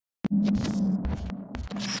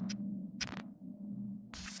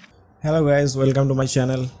Hello guys, welcome to my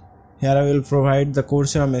channel. Here I will provide the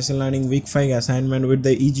Coursera Machine Learning Week 5 assignment with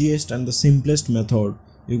the easiest and the simplest method.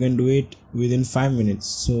 You can do it within 5 minutes.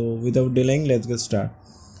 So without delaying, let's get started.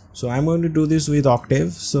 So I'm going to do this with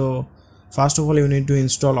Octave. So first of all, you need to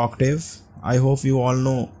install Octave. I hope you all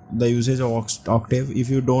know the usage of Octave. If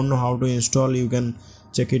you don't know how to install, you can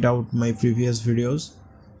check it out my previous videos.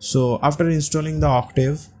 So after installing the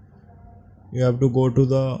Octave, you have to go to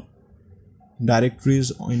the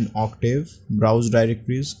directories in Octave, browse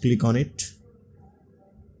directories, click on it.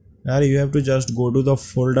 Here you have to just go to the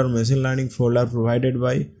folder, machine learning folder provided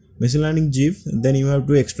by machine learning GIF. Then you have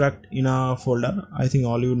to extract in a folder, I think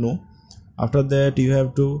all you know. After that you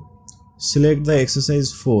have to select the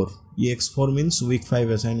exercise 4. EX4 means week 5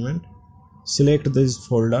 assignment. Select this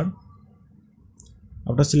folder.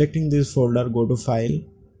 After selecting this folder, go to file.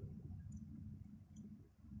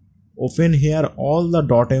 Open here all the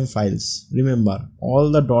 .m files. Remember,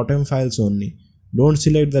 all the .m files only. Don't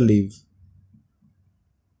select the leave.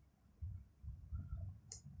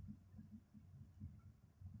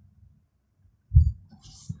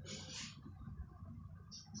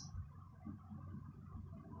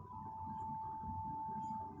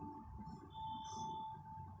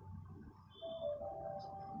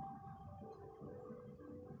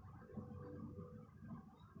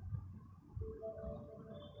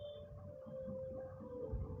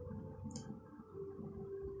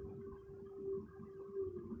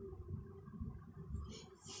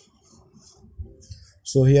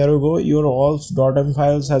 So here you go, your all .m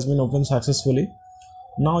files has been opened successfully.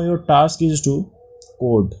 Now your task is to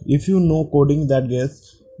code. If you know coding, that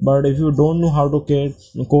gets, but if you don't know how to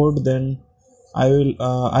code, then I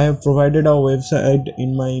have provided a website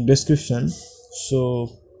in my description. So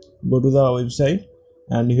go to the website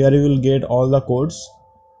and here you will get all the codes.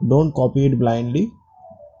 Don't copy it blindly.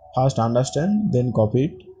 First understand, then copy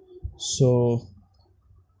it. So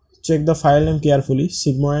check the file name carefully,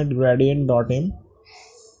 sigmoid gradient.m.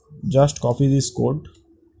 Just copy this code.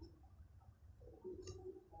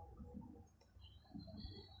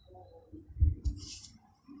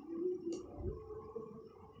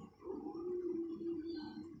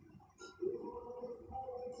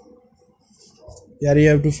 Here you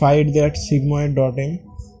have to find that sigmoid.m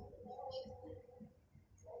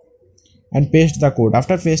and paste the code.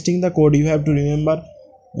 After pasting the code, you have to remember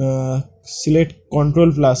select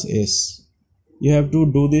Ctrl+S. You have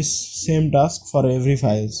to do this same task for every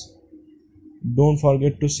files. Don't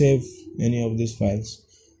forget to save any of these files.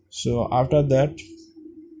 So after that,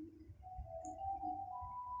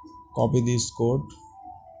 copy this code.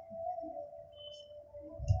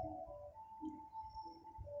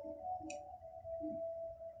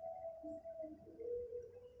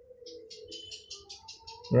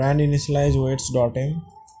 Rand initialize weights.m.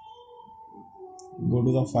 Go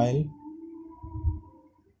to the file.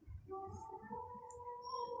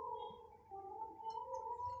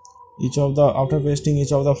 After pasting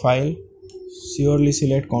each of the file, surely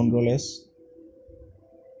select Ctrl+S.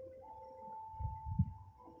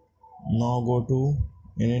 Now go to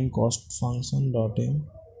init cost function.m.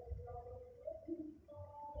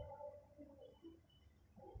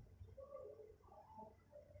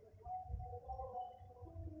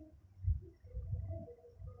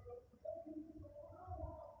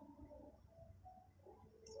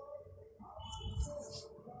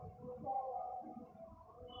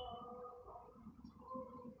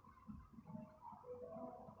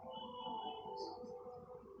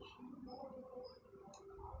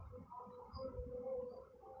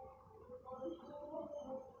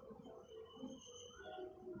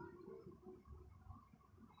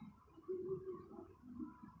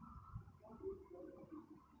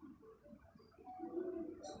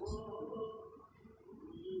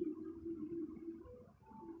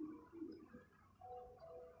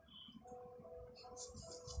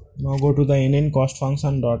 Now go to the init cost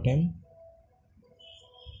function.m.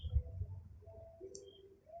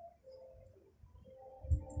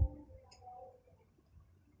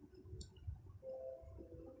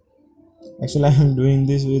 Actually, I am doing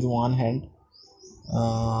this with one hand.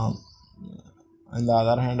 On the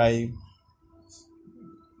other hand, I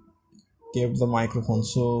kept the microphone,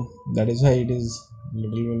 so that is why it is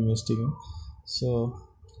little bit mistaken. So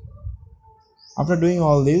after doing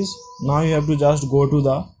all this, now you have to just go to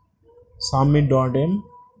the submit.m.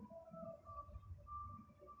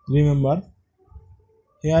 Remember,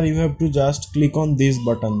 here you have to just click on this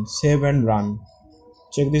button, save and run.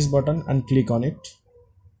 Check this button and click on it.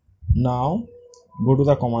 Now go to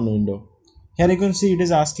the command window. Here you can see it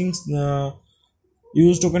is asking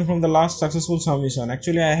use token from the last successful submission.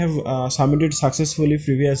 Actually I have submitted successfully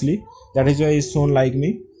previously, that is why it's shown like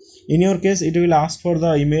me. In your case it will ask for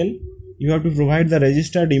the email. You have to provide the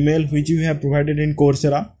registered email which you have provided in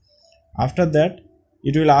Coursera. After that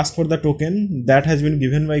it will ask for the token that has been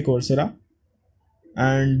given by Coursera,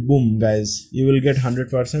 and boom guys, you will get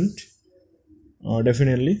 100%.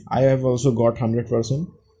 Definitely I have also got 100%.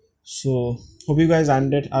 So hope you guys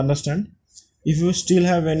understand. If you still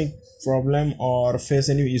have any problem or face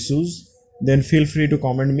any issues, then feel free to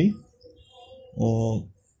comment me.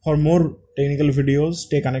 For more technical videos,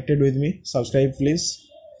 stay connected with me. Subscribe please.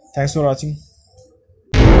 Thanks for watching.